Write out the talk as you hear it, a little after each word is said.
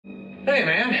Hey,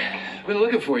 man. I've been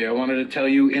looking for you. I wanted to tell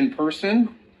you in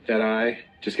person that I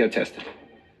just got tested.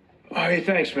 Oh, hey,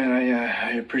 thanks, man.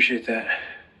 I appreciate that.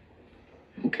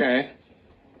 Okay.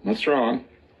 What's wrong?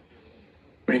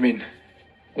 What do you mean?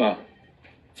 Well,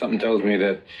 something tells me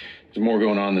that there's more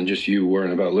going on than just you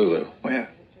worrying about Lulu. Well, yeah.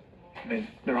 I mean,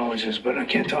 there always is, but I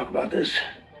can't talk about this.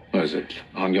 What is it?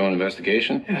 Ongoing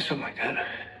investigation? Yeah, something like that.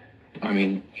 I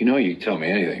mean, you can tell me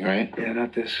anything, right? Yeah,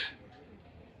 not this.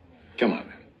 Come on,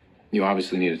 man. You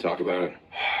obviously need to talk about it.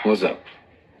 What's up?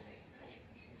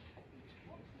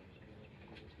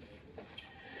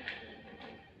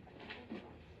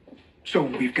 So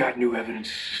we've got new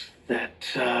evidence that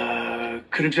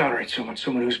could exonerate someone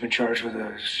who's been charged with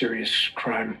a serious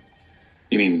crime.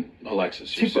 You mean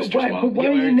Alexis, your sister's mom? But why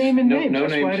are you naming names? No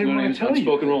That's names, why I didn't no want names. to tell you.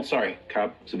 Unspoken rule. Sorry.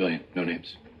 Cop, civilian. No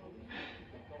names.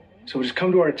 So it has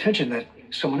come to our attention that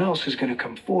someone else is going to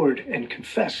come forward and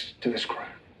confess to this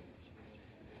crime.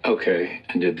 Okay.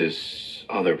 And did this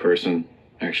other person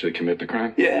actually commit the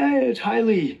crime? Yeah, it's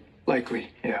highly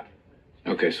likely, yeah.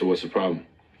 Okay, so what's the problem?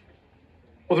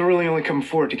 Well, they're really only coming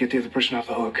forward to get the other person off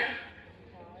the hook.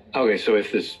 Okay, so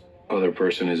if this other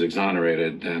person is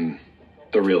exonerated, then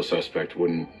the real suspect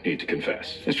wouldn't need to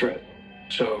confess. That's right.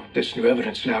 So this new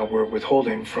evidence now we're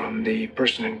withholding from the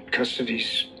person in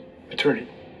custody's attorney.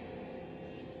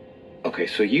 Okay,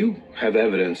 so you have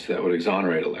evidence that would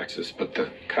exonerate Alexis, but the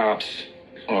cops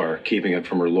are keeping it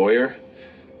from her lawyer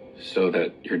so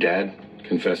that your dad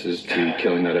confesses to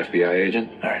killing that FBI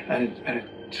agent? All right, I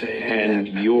didn't say And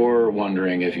anything. you're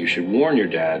wondering if you should warn your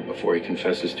dad before he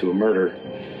confesses to a murder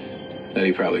that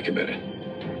he probably committed.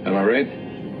 Am I right?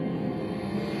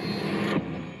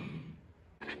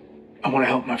 I want to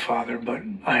help my father, but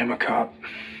I am a cop.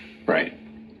 Right.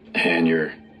 And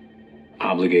you're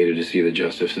obligated to see that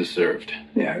justice is served.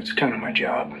 Yeah, it's kind of my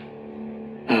job.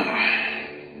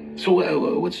 So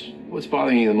what's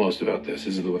bothering you the most about this?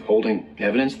 Is it the withholding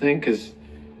evidence thing? Because,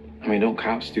 I mean, don't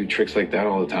cops do tricks like that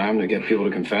all the time to get people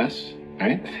to confess,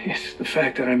 right? It's the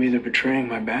fact that I'm either betraying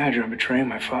my badge or I'm betraying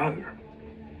my father.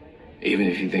 Even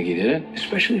if you think he did it?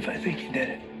 Especially if I think he did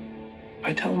it.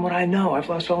 I tell him what I know. I've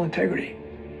lost all integrity.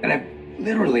 And I've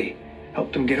literally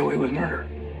helped him get away with murder.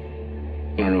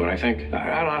 You don't know what I think?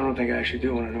 I don't think I actually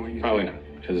do want to know what you Probably think.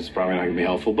 not, because it's probably not going to be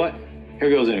helpful, but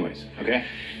here goes anyways, okay?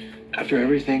 After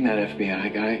everything that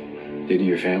FBI guy did to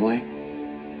your family,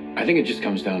 I think it just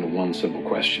comes down to one simple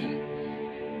question.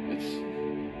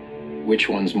 It's, which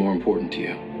one's more important to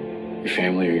you? Your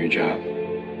family or your job?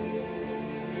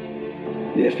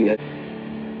 The FBI.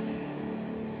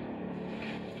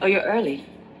 Oh, you're early.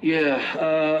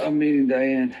 Yeah, I'm meeting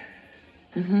Diane.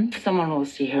 Someone will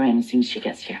see her in as soon as she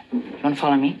gets here. You want to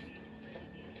follow me?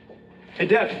 Hey,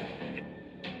 Dad.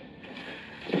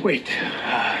 Wait.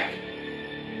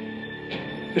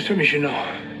 There's something you should know.